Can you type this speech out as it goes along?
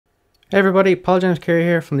Hey everybody, Paul James Carey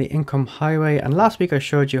here from the Income Highway, and last week I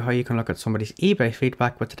showed you how you can look at somebody's eBay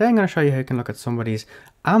feedback, but today I'm going to show you how you can look at somebody's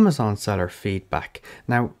Amazon seller feedback.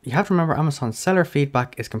 Now, you have to remember Amazon seller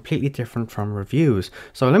feedback is completely different from reviews.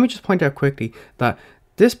 So let me just point out quickly that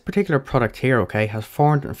this particular product here, okay, has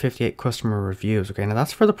 458 customer reviews, okay. Now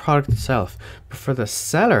that's for the product itself, but for the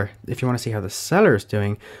seller, if you want to see how the seller is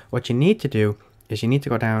doing, what you need to do is you need to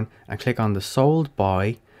go down and click on the sold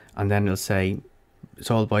by, and then it'll say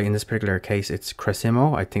sold by, in this particular case it's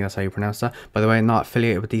Cresimo, I think that's how you pronounce that. By the way, I'm not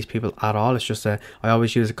affiliated with these people at all. It's just I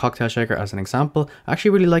always use a cocktail shaker as an example. I actually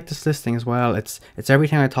really like this listing as well. It's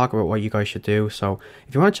everything I talk about what you guys should do. So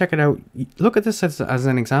if you want to check it out, look at this as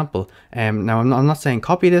an example. Now I'm not saying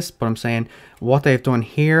copy this, but I'm saying what they've done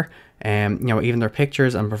here. You know, even their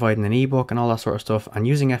pictures and providing an ebook and all that sort of stuff and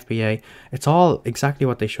using FBA, it's all exactly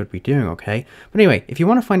what they should be doing, okay. But anyway, if you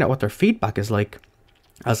want to find out what their feedback is like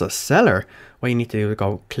as a seller, what you need to do is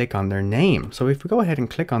go click on their name. So if we go ahead and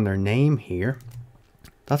click on their name here,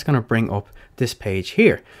 that's going to bring up this page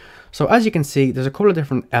here. So as you can see, there's a couple of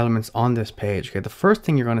different elements on this page. Okay, the first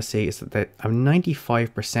thing you're going to see is that they have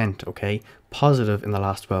 95%, okay, positive in the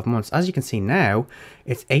last 12 months. As you can see now,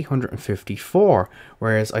 it's 854,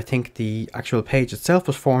 whereas I think the actual page itself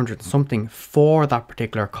was 400 and something for that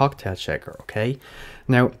particular cocktail shaker. Okay,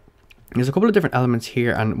 now there's a couple of different elements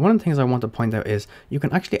here, and one of the things I want to point out is you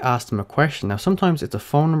can actually ask them a question. Now sometimes it's a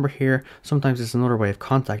phone number here, sometimes it's another way of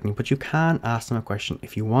contacting you, but you can ask them a question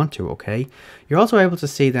if you want to, okay. You're also able to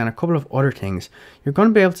see then a couple of other things. You're going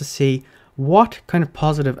to be able to see what kind of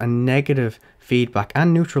positive and negative feedback,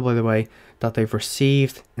 and neutral by the way, that they've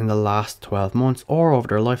received in the last 12 months or over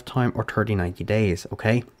their lifetime or 30-90 days,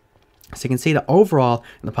 okay. So you can see that overall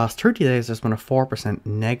in the past 30 days there's been a 4%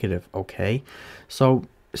 negative, okay. So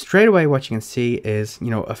straight away what you can see is, you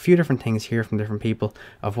know, a few different things here from different people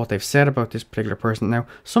of what they've said about this particular person. Now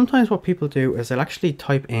sometimes what people do is they'll actually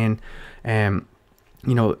type in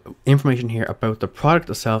you know, information here about the product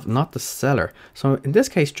itself, not the seller. So in this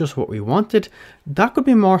case, just what we wanted, that could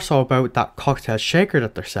be more so about that cocktail shaker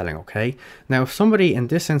that they're selling, okay. Now if somebody in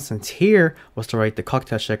this instance here was to write the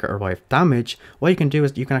cocktail shaker arrived damaged, what you can do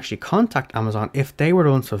is you can actually contact Amazon. If they were the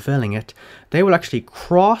ones fulfilling it, they will actually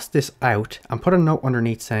cross this out and put a note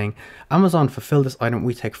underneath saying Amazon fulfilled this item,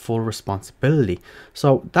 we take full responsibility.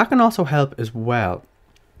 So that can also help as well.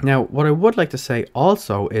 Now what I would like to say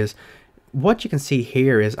also is, what you can see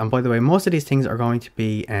here is, and by the way, most of these things are going to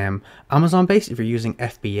be Amazon based if you're using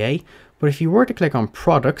FBA, but if you were to click on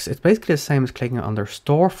products, it's basically the same as clicking on their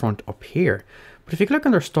storefront up here. But if you click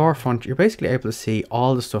on their storefront, you're basically able to see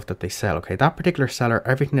all the stuff that they sell, okay. That particular seller,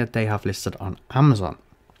 everything that they have listed on Amazon.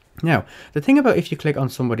 Now, the thing about if you click on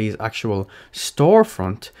somebody's actual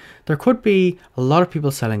storefront, there could be a lot of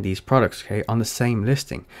people selling these products, okay, on the same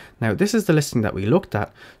listing. Now, this is the listing that we looked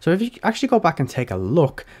at. So if you actually go back and take a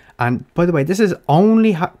look, and by the way, this is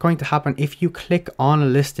only going to happen if you click on a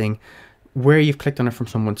listing where you've clicked on it from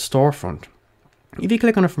someone's storefront. If you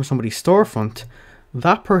click on it from somebody's storefront,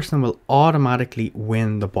 that person will automatically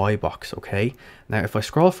win the buy box, okay? Now, if I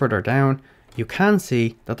scroll further down, you can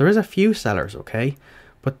see that there is a few sellers, okay?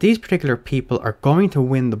 But these particular people are going to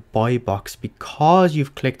win the buy box because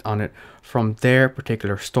you've clicked on it from their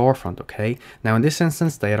particular storefront, okay? Now in this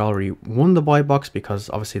instance, they had already won the buy box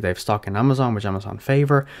because obviously they have stock in Amazon, which Amazon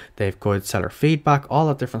favor. They have good seller feedback, all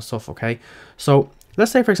that different stuff, okay? So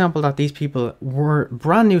let's say, for example, that these people were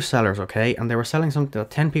brand new sellers, okay? And they were selling something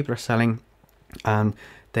that 10 people are selling, and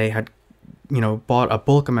they had, you know, bought a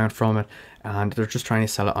bulk amount from it, and they're just trying to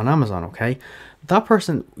sell it on Amazon, okay? That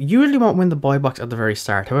person usually won't win the buy box at the very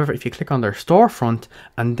start. However, if you click on their storefront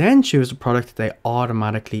and then choose the product, they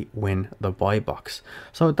automatically win the buy box.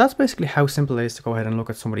 So that's basically how simple it is to go ahead and look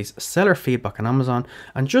at somebody's seller feedback on Amazon.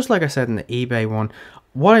 And just like I said in the eBay one,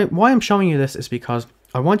 why I'm showing you this is because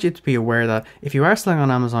I want you to be aware that if you are selling on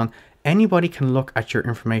Amazon, anybody can look at your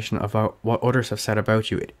information about what others have said about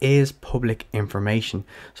you. It is public information.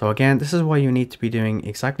 So again, this is why you need to be doing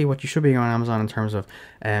exactly what you should be doing on Amazon in terms of,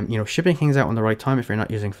 you know, shipping things out on the right time if you're not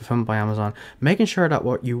using Fulfillment by Amazon, making sure that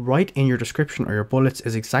what you write in your description or your bullets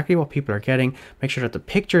is exactly what people are getting, make sure that the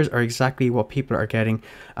pictures are exactly what people are getting,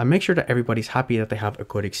 and make sure that everybody's happy that they have a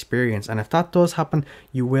good experience. And if that does happen,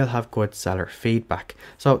 you will have good seller feedback.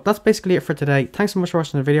 So that's basically it for today. Thanks so much for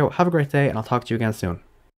watching the video. Have a great day, and I'll talk to you again soon.